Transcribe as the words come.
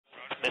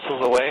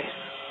Missiles away.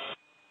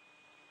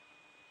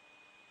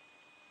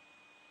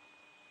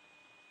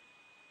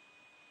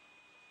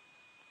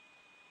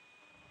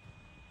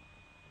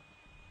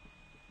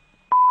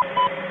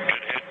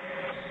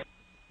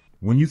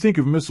 When you think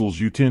of missiles,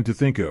 you tend to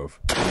think of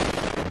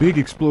big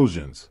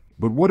explosions.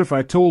 But what if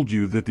I told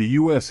you that the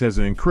US has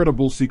an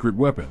incredible secret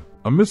weapon?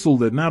 A missile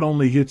that not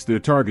only hits their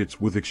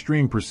targets with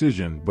extreme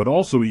precision, but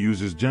also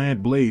uses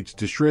giant blades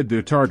to shred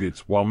their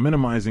targets while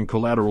minimizing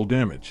collateral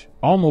damage,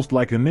 almost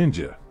like a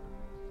ninja.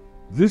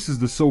 This is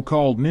the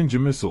so-called Ninja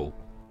Missile.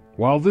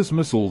 While this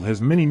missile has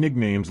many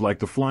nicknames like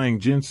the Flying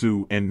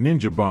Ginsu and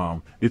Ninja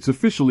Bomb, it's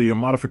officially a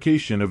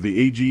modification of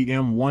the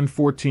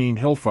AGM-114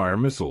 Hellfire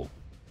Missile.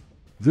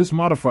 This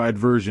modified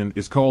version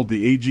is called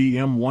the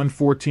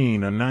AGM-114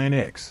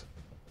 9X.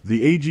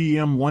 The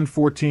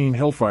AGM-114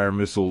 Hellfire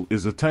Missile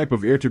is a type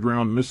of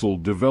air-to-ground missile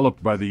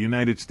developed by the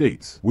United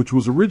States, which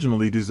was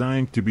originally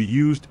designed to be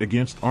used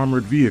against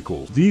armored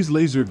vehicles. These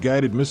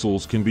laser-guided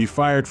missiles can be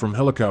fired from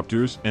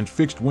helicopters and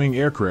fixed-wing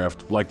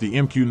aircraft like the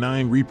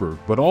MQ-9 Reaper,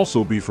 but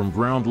also be from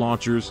ground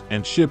launchers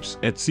and ships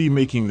at sea,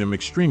 making them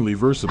extremely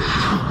versatile.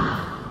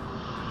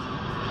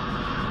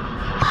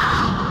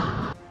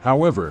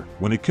 However,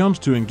 when it comes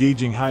to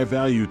engaging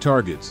high-value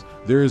targets,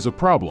 there is a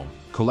problem: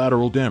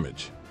 collateral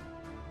damage.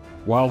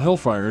 While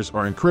Hellfires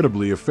are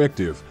incredibly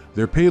effective,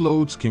 their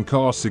payloads can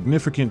cause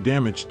significant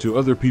damage to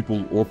other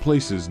people or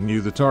places near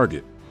the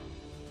target.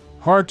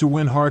 Hard to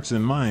win hearts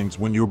and minds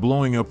when you're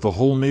blowing up the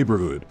whole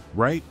neighborhood,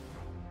 right?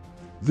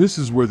 This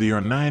is where the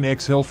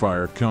R9X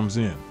Hellfire comes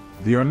in.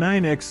 The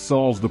R9X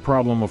solves the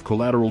problem of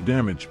collateral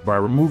damage by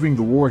removing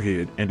the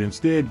warhead and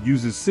instead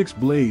uses 6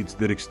 blades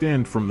that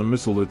extend from the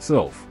missile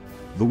itself.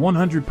 The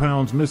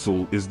 100-pound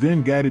missile is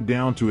then guided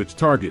down to its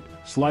target,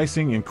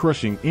 slicing and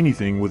crushing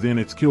anything within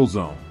its kill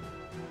zone.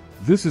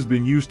 This has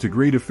been used to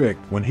great effect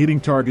when hitting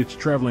targets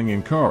traveling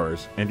in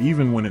cars and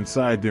even when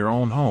inside their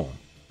own home.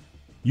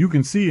 You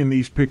can see in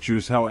these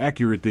pictures how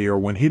accurate they are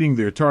when hitting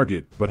their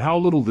target, but how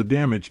little the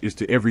damage is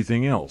to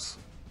everything else.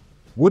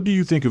 What do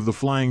you think of the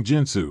Flying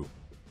Ginsu?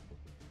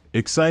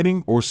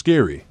 Exciting or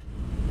scary?